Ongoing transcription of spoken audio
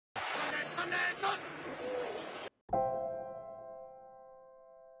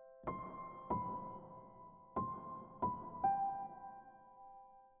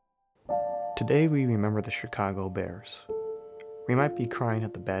Today we remember the Chicago Bears. We might be crying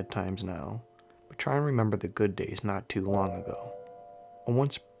at the bad times now, but try and remember the good days not too long ago. A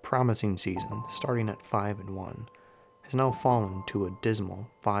once promising season, starting at 5-1, has now fallen to a dismal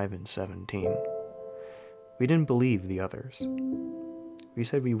 5-17. We didn't believe the others. We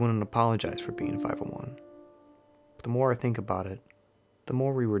said we wouldn't apologize for being 5-1. But the more I think about it, the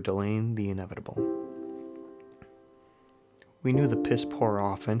more we were delaying the inevitable. We knew the piss-poor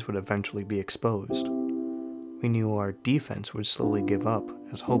offense would eventually be exposed. We knew our defense would slowly give up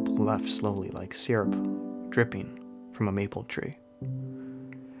as hope left slowly like syrup dripping from a maple tree.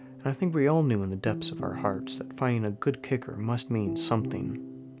 And I think we all knew in the depths of our hearts that finding a good kicker must mean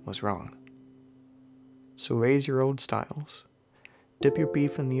something was wrong. So raise your old styles, dip your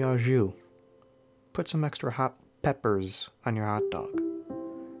beef in the au jus, put some extra hot peppers on your hot dog,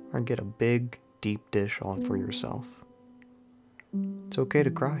 or get a big, deep dish all for yourself. It's okay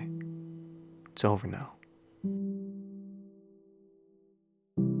to cry. It's over now.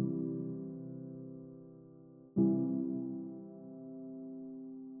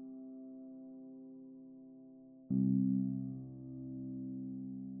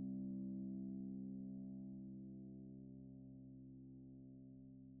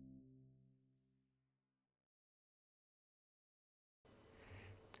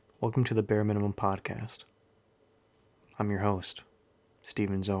 Welcome to the Bare Minimum Podcast. I'm your host,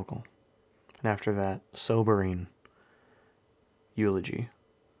 Steven Zokel. And after that sobering eulogy,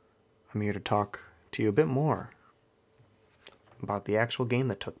 I'm here to talk to you a bit more about the actual game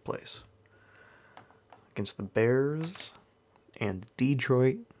that took place against the Bears and the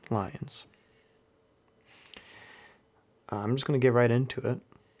Detroit Lions. I'm just going to get right into it.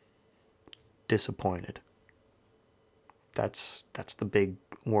 Disappointed. That's the big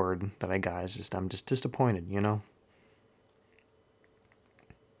word that I got. Is just I'm just disappointed, you know.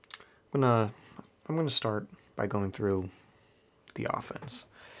 I'm gonna start by going through the offense.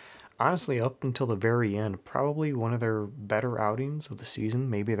 Honestly, up until the very end, probably one of their better outings of the season,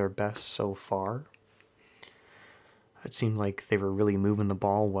 maybe their best so far. It seemed like they were really moving the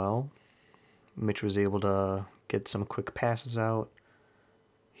ball well. Mitch was able to get some quick passes out.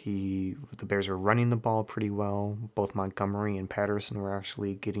 The Bears were running the ball pretty well. Both Montgomery and Patterson were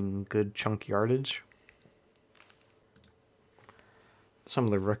actually getting good chunk yardage. Some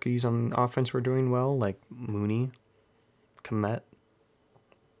of the rookies on offense were doing well, like Mooney, Kmet.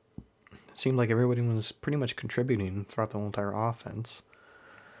 It seemed like everybody was pretty much contributing throughout the whole entire offense.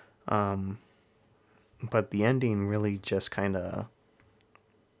 But the ending really just kind of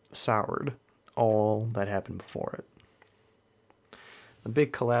soured all that happened before it. The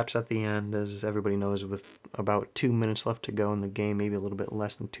big collapse at the end, as everybody knows, with about 2 minutes left to go in the game, maybe a little bit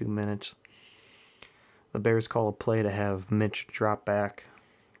less than 2 minutes. The Bears call a play to have Mitch drop back,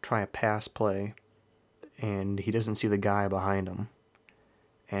 try a pass play, and he doesn't see the guy behind him.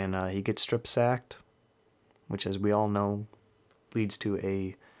 And he gets strip sacked, which, as we all know, leads to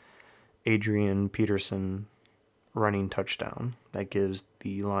a Adrian Peterson running touchdown that gives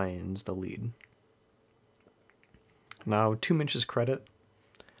the Lions the lead. Now, to Mitch's credit,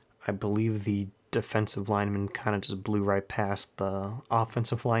 I believe the defensive lineman kind of just blew right past the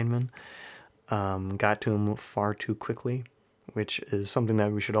offensive lineman. Got to him far too quickly, which is something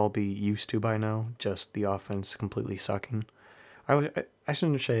that we should all be used to by now, just the offense completely sucking. I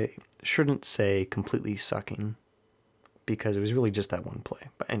shouldn't say completely sucking, because it was really just that one play.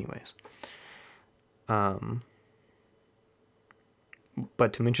 But anyways.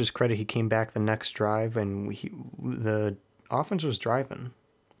 But to Mitch's credit, he came back the next drive, and the offense was driving.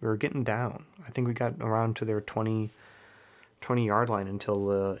 We were getting down. I think we got around to their 20-yard line until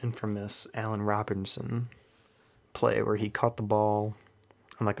the infamous Allen Robinson play where he caught the ball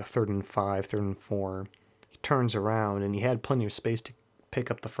on like a 3rd and 5, 3rd and 4. He turns around, and he had plenty of space to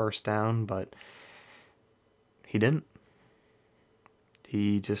pick up the first down, but he didn't.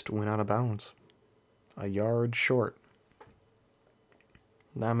 He just went out of bounds. A yard short.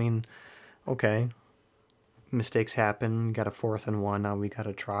 I mean, okay, mistakes happen, got a 4th and 1, now we got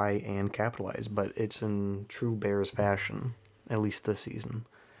to try and capitalize, but it's in true Bears fashion, at least this season.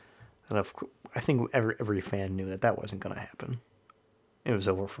 And I think every fan knew that wasn't going to happen. It was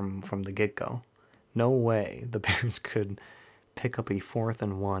over from the get-go. No way the Bears could pick up a 4th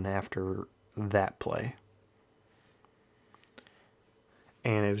and 1 after that play.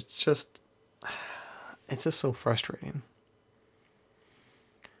 And it's just so frustrating.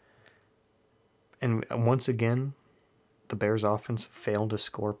 And once again, the Bears offense failed to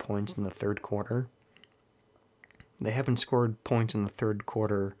score points in the third quarter. They haven't scored points in the third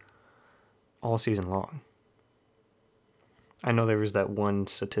quarter all season long. I know there was that one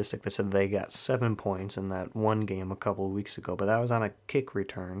statistic that said they got 7 points in that one game a couple of weeks ago, but that was on a kick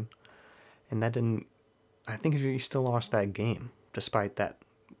return. And that didn't... I think we still lost that game, despite that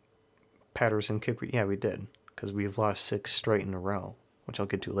Patterson kick... Yeah, we did, because we've lost 6 straight in a row, which I'll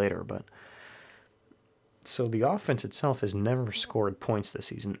get to later, but... So the offense itself has never scored points this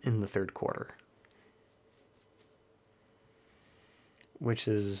season in the third quarter. Which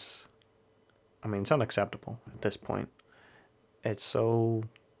is... I mean, it's unacceptable at this point. It's so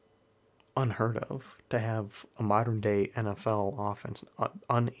unheard of to have a modern-day NFL offense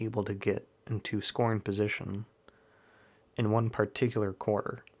unable to get into scoring position in one particular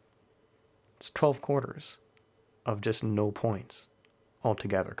quarter. It's 12 quarters of just no points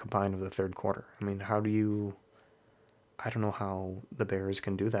altogether combined with the third quarter. I mean, how do you... I don't know how the Bears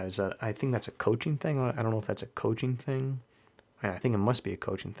can do that. I think that's a coaching thing. I don't know if that's a coaching thing. I think it must be a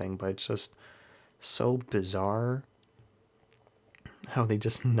coaching thing, but it's just so bizarre how they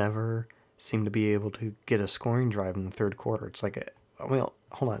just never seem to be able to get a scoring drive in the third quarter. It's like, well,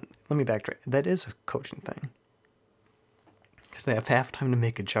 hold on, let me backtrack. That is a coaching thing. Because they have halftime to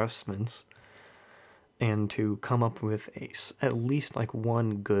make adjustments and to come up with at least like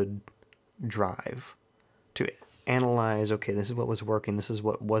one good drive to analyze, okay, this is what was working, this is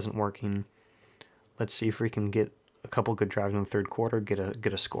what wasn't working. Let's see if we can get a couple good drives in the third quarter, get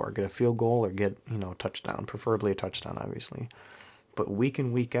a score, get a field goal, or get, a touchdown, preferably a touchdown, obviously. But week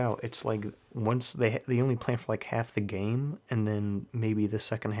in, week out, it's like once they only plan for like half the game, and then maybe the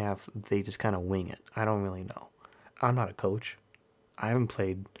second half they just kind of wing it. I don't really know. I'm not a coach. I haven't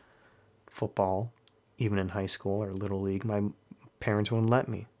played football, even in high school or little league. My parents wouldn't let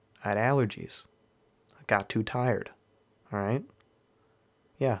me. I had allergies. I got too tired. All right?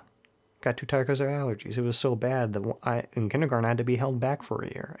 Yeah. Got too tired because of allergies. It was so bad that in kindergarten I had to be held back for a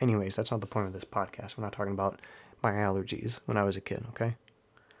year. Anyways, that's not the point of this podcast. We're not talking about my allergies when I was a kid, okay?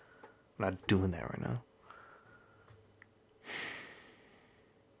 I'm not doing that right now.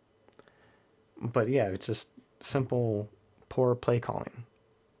 But yeah, it's just simple poor play calling.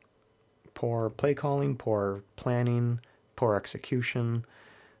 Poor play calling, poor planning, poor execution,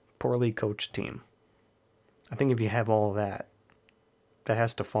 poorly coached team. I think if you have all of that, that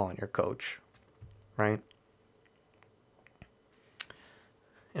has to fall on your coach, right?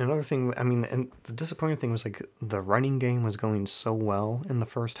 And another thing, I mean, and the disappointing thing was like the running game was going so well in the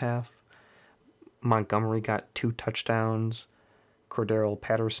first half. Montgomery got 2 touchdowns. Cordero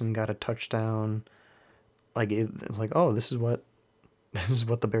Patterson got a touchdown. Like it's like, oh, this is what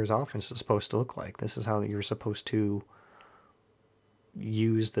the Bears offense is supposed to look like. This is how you're supposed to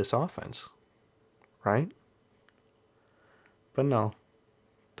use this offense, right? But no,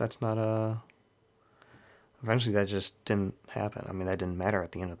 that's not a... Eventually that just didn't happen. I mean, that didn't matter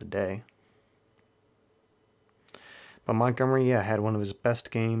at the end of the day. But Montgomery, yeah, had one of his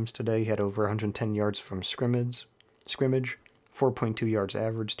best games today. He had over 110 yards from scrimmage, 4.2 yards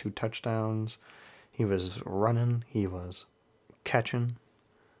average, 2 touchdowns. He was running, he was catching,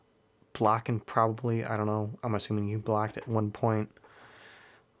 blocking probably. I don't know. I'm assuming he blocked at one point.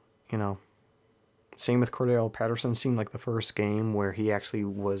 Same with Cordero Patterson. Seemed like the first game where he actually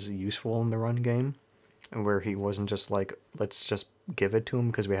was useful in the run game. And where he wasn't just like, let's just give it to him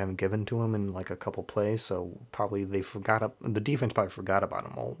because we haven't given to him in like a couple plays. So probably the defense probably forgot about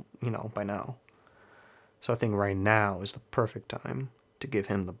him all, by now. So I think right now is the perfect time to give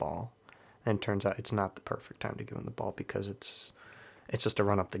him the ball. And it turns out it's not the perfect time to give him the ball because it's just a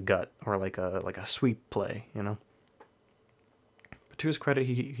run up the gut or like a sweep play, But to his credit,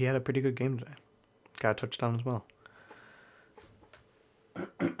 he had a pretty good game today. Got a touchdown as well.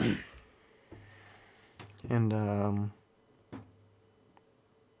 And,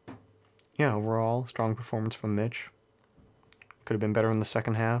 overall, strong performance from Mitch. Could have been better in the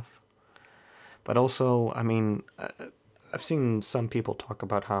second half. But also, I mean, I've seen some people talk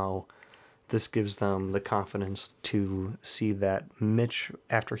about how this gives them the confidence to see that Mitch,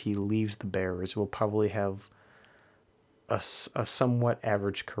 after he leaves the Bears, will probably have a somewhat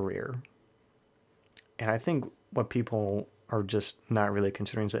average career. And I think what people are just not really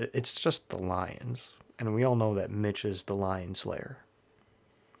considering is that it's just the Lions. And we all know that Mitch is the Lion Slayer.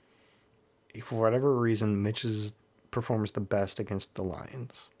 For whatever reason, Mitch performs the best against the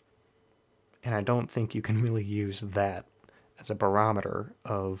Lions. And I don't think you can really use that as a barometer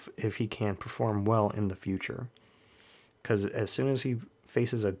of if he can perform well in the future. Because as soon as he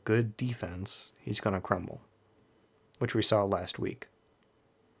faces a good defense, he's going to crumble. Which we saw last week.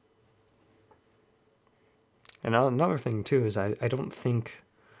 And another thing, too, is I don't think...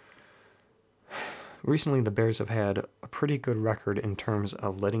 Recently, the Bears have had a pretty good record in terms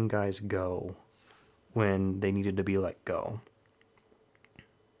of letting guys go when they needed to be let go.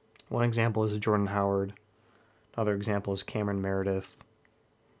 One example is Jordan Howard. Another example is Cameron Meredith.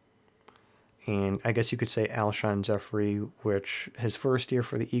 And I guess you could say Alshon Jeffrey, which his first year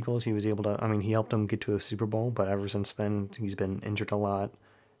for the Eagles, he was able to, I mean, he helped them get to a Super Bowl, but ever since then, he's been injured a lot.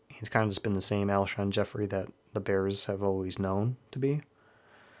 He's kind of just been the same Alshon Jeffrey that the Bears have always known to be.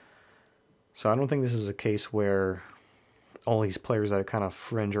 So I don't think this is a case where all these players that are kind of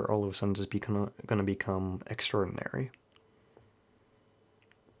fringe are all of a sudden just going to become extraordinary.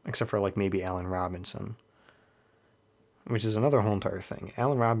 Except for like maybe Allen Robinson, which is another whole entire thing.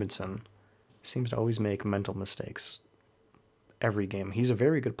 Allen Robinson seems to always make mental mistakes every game. He's a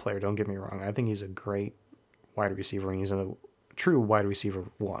very good player, don't get me wrong. I think he's a great wide receiver, and he's a true wide receiver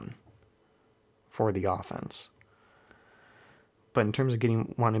one for the offense. But in terms of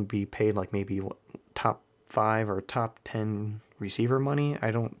wanting to be paid like maybe top 5 or top 10 receiver money,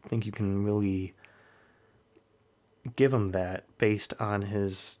 I don't think you can really give him that based on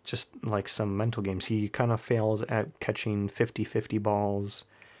his just like some mental games. He kind of fails at catching 50-50 balls.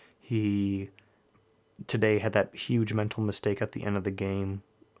 He today had that huge mental mistake at the end of the game.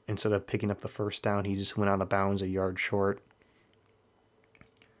 Instead of picking up the first down, he just went out of bounds a yard short.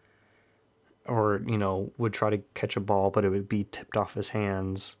 Or, would try to catch a ball, but it would be tipped off his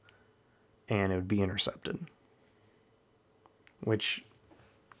hands and it would be intercepted. Which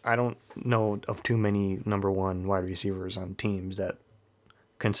I don't know of too many number one wide receivers on teams that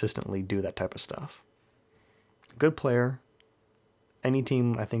consistently do that type of stuff. Good player. Any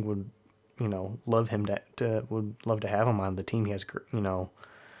team I think would, love him would love to have him on the team. He has,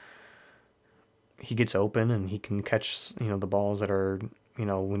 he gets open and he can catch, the balls that are,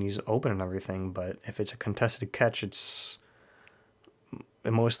 when he's open and everything. But if it's a contested catch,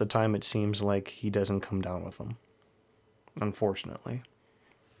 most of the time it seems like he doesn't come down with them, unfortunately.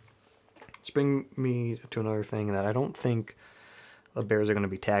 This brings me to another thing that I don't think the Bears are going to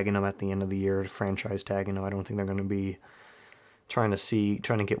be tagging him at the end of the year, franchise tagging him. I don't think they're going to be trying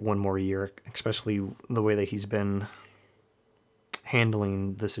to get one more year, especially the way that he's been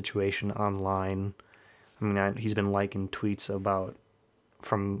handling the situation online. I mean, he's been liking tweets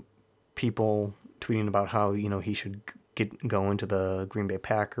from people tweeting about how, he should go into the Green Bay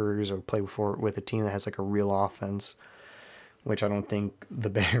Packers or play with a team that has like a real offense, which I don't think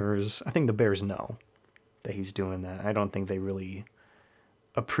I think the Bears know that he's doing that. I don't think they really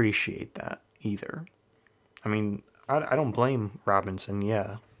appreciate that either. I mean, I don't blame Robinson.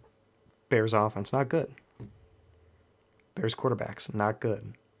 Yeah, Bears offense, not good. Bears quarterbacks, not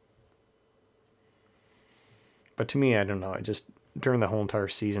good. But to me, I don't know. During the whole entire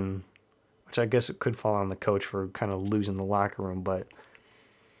season, which I guess it could fall on the coach for kind of losing the locker room, but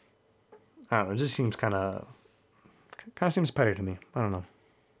I don't know. It just seems kind of seems petty to me. I don't know.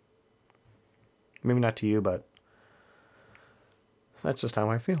 Maybe not to you, but that's just how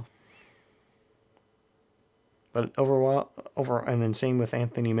I feel. But and then same with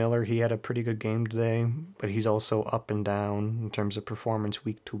Anthony Miller. He had a pretty good game today, but he's also up and down in terms of performance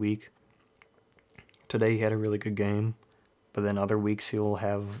week to week. Today he had a really good game, but then other weeks he'll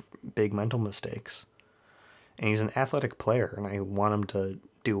have big mental mistakes. And he's an athletic player, and I want him to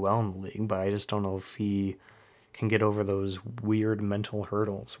do well in the league, but I just don't know if he can get over those weird mental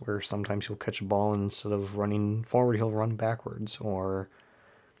hurdles where sometimes he'll catch a ball and instead of running forward, he'll run backwards, or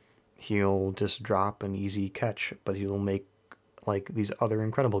he'll just drop an easy catch, but he'll make like these other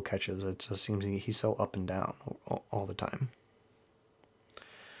incredible catches. It just seems he's so up and down all the time.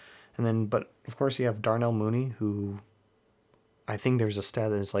 And then, but of course you have Darnell Mooney, who I think there's a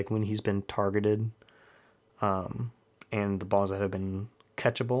stat that is like when he's been targeted, and the balls that have been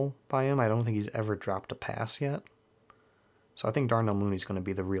catchable by him, I don't think he's ever dropped a pass yet. So I think Darnell Mooney's going to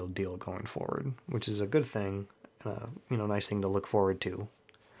be the real deal going forward, which is a good thing, and a nice thing to look forward to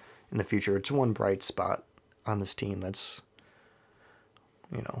in the future. It's one bright spot on this team that's,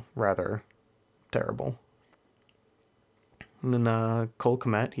 rather terrible. And then Cole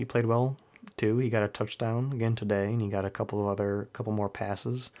Kmet, he played well too. He got a touchdown again today, and he got a couple more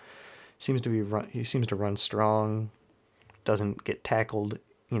passes. He seems to run strong, doesn't get tackled,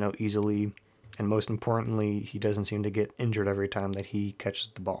 easily, and most importantly, he doesn't seem to get injured every time that he catches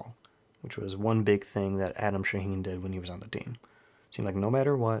the ball, which was one big thing that Adam Shaheen did when he was on the team. Seemed like no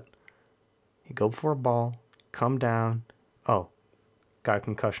matter what, he'd go for a ball, come down, got a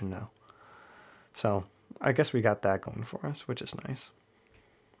concussion now. So I guess we got that going for us, which is nice.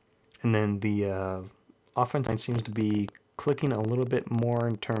 And then the offense line seems to be clicking a little bit more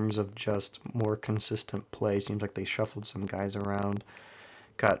in terms of just more consistent play. Seems like they shuffled some guys around.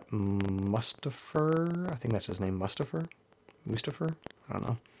 Got Mustafer, I think that's his name, Mustafer? I don't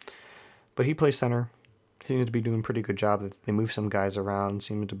know. But he plays center. Seems to be doing a pretty good job. They move some guys around,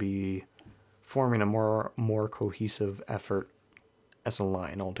 seem to be forming a more cohesive effort as a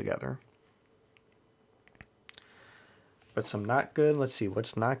line altogether. But some not good. Let's see,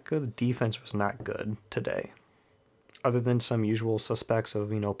 what's not good? The defense was not good today. Other than some usual suspects of,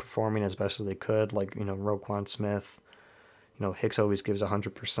 performing as best as they could, like, Roquan Smith. Hicks always gives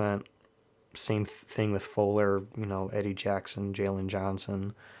 100%. Same thing with Fuller, Eddie Jackson, Jalen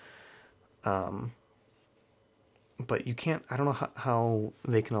Johnson. But you can't, I don't know how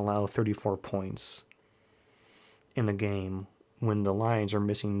they can allow 34 points in a game when the Lions are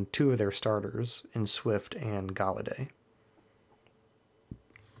missing two of their starters in Swift and Golladay.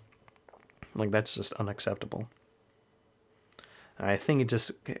 Like, that's just unacceptable. I think it just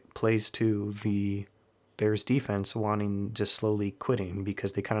plays to the Bears defense wanting just slowly quitting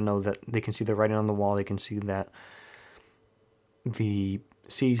because they kind of know that they can see the writing on the wall. They can see that the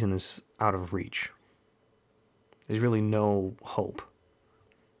season is out of reach. There's really no hope,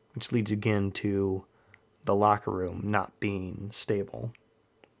 which leads again to the locker room not being stable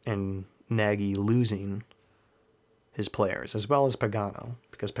and Nagy losing his players, as well as Pagano,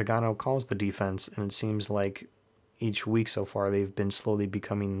 because Pagano calls the defense, and it seems like each week so far they've been slowly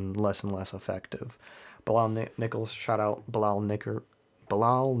becoming less and less effective. Bilal Nichols, shout out Bilal Nichols.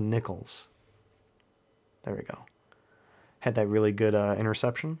 There we go. Had that really good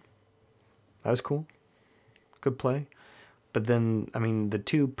interception. That was cool. Good play. But then, the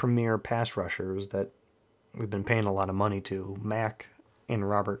two premier pass rushers that we've been paying a lot of money to, Mack and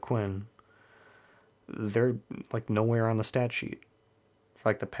Robert Quinn, they're like nowhere on the stat sheet for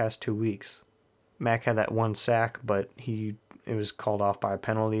like the past 2 weeks. Mack had that one sack, but it was called off by a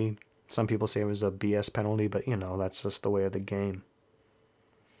penalty. Some people say it was a BS penalty, but that's just the way of the game.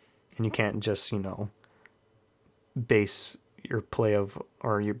 And you can't just, base your play of,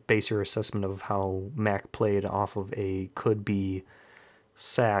 or you base your assessment of how Mack played off of a could-be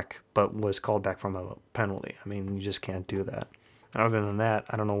sack, but was called back from a penalty. You just can't do that. Other than that,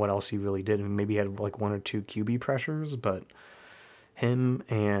 I don't know what else he really did. Maybe he had like one or two QB pressures, but him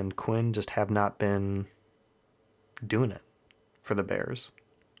and Quinn just have not been doing it for the Bears.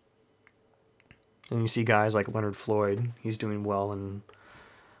 And you see guys like Leonard Floyd, he's doing well in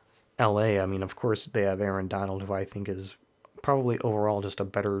LA. Of course, they have Aaron Donald, who I think is probably overall just a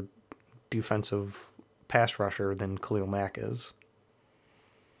better defensive pass rusher than Khalil Mack is.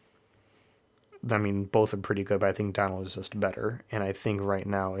 Both are pretty good, but I think Donald is just better. And I think right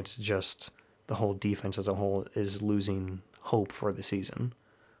now it's just the whole defense as a whole is losing hope for the season,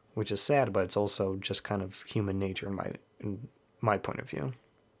 which is sad, but it's also just kind of human nature in my point of view.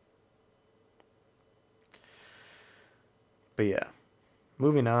 But yeah,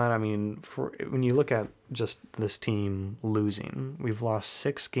 moving on. When you look at just this team losing, we've lost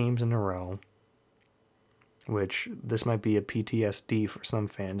 6 games in a row, which this might be a PTSD for some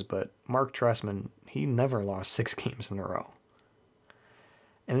fans, but Mark Trestman, he never lost 6 games in a row.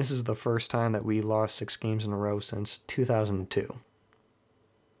 And this is the first time that we lost 6 games in a row since 2002.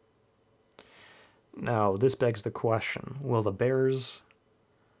 Now, this begs the question, will the Bears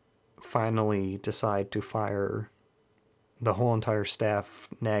finally decide to fire the whole entire staff,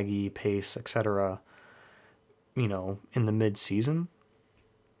 Nagy, Pace, etc., in the mid-season?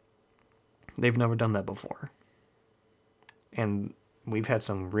 They've never done that before. And we've had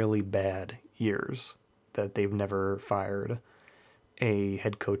some really bad years that they've never fired a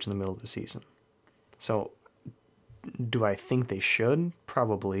head coach in the middle of the season. So, do I think they should?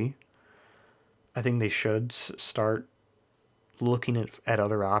 Probably. I think they should start looking at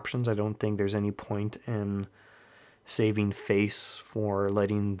other options. I don't think there's any point in saving face for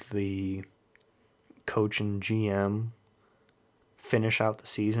letting the coach and GM finish out the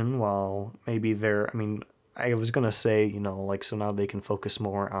season while maybe I was going to say, so now they can focus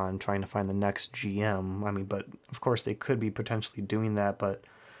more on trying to find the next GM. But of course they could be potentially doing that, but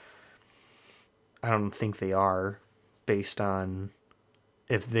I don't think they are, based on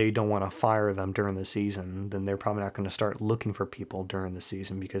if they don't want to fire them during the season, then they're probably not going to start looking for people during the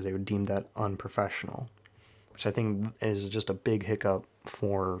season because they would deem that unprofessional, which I think is just a big hiccup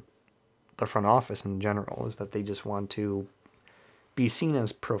for the front office in general, is that they just want to be seen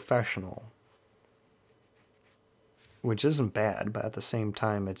as professional, which isn't bad, but at the same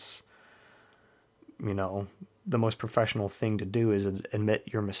time, it's, the most professional thing to do is admit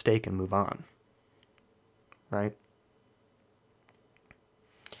your mistake and move on, right?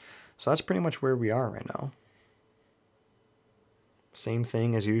 So that's pretty much where we are right now. Same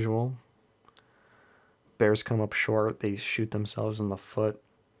thing as usual. Bears come up short. They shoot themselves in the foot.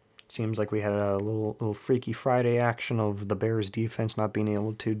 Seems like we had a little Freaky Friday action of the Bears defense not being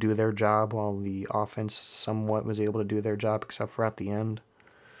able to do their job while the offense somewhat was able to do their job, except for at the end.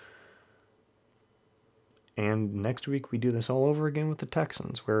 And next week we do this all over again with the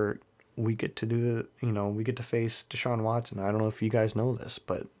Texans, where we get to we get to face Deshaun Watson. I don't know if you guys know this,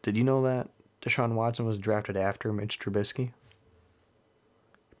 but did you know that Deshaun Watson was drafted after Mitch Trubisky?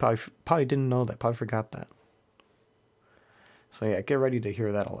 Probably didn't know that. Probably forgot that. So yeah, get ready to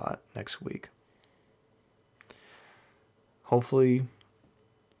hear that a lot next week. Hopefully,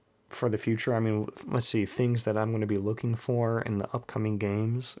 for the future, I mean, let's see, things that I'm going to be looking for in the upcoming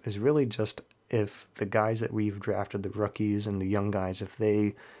games is really just if the guys that we've drafted, the rookies and the young guys, if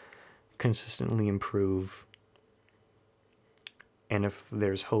they consistently improve and if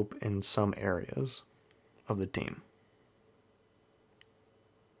there's hope in some areas of the team.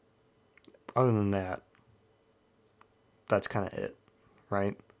 Other than that, that's kind of it,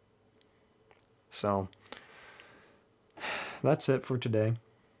 right? So, that's it for today.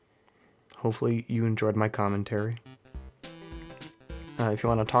 Hopefully you enjoyed my commentary. If you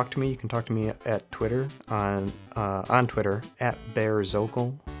want to talk to me, you can talk to me at Twitter, on Twitter, at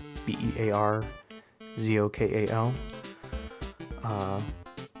BearZokal, BearZokal.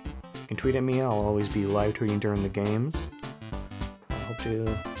 You can tweet at me. I'll always be live tweeting during the games. I hope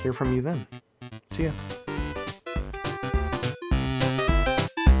to hear from you then. See ya.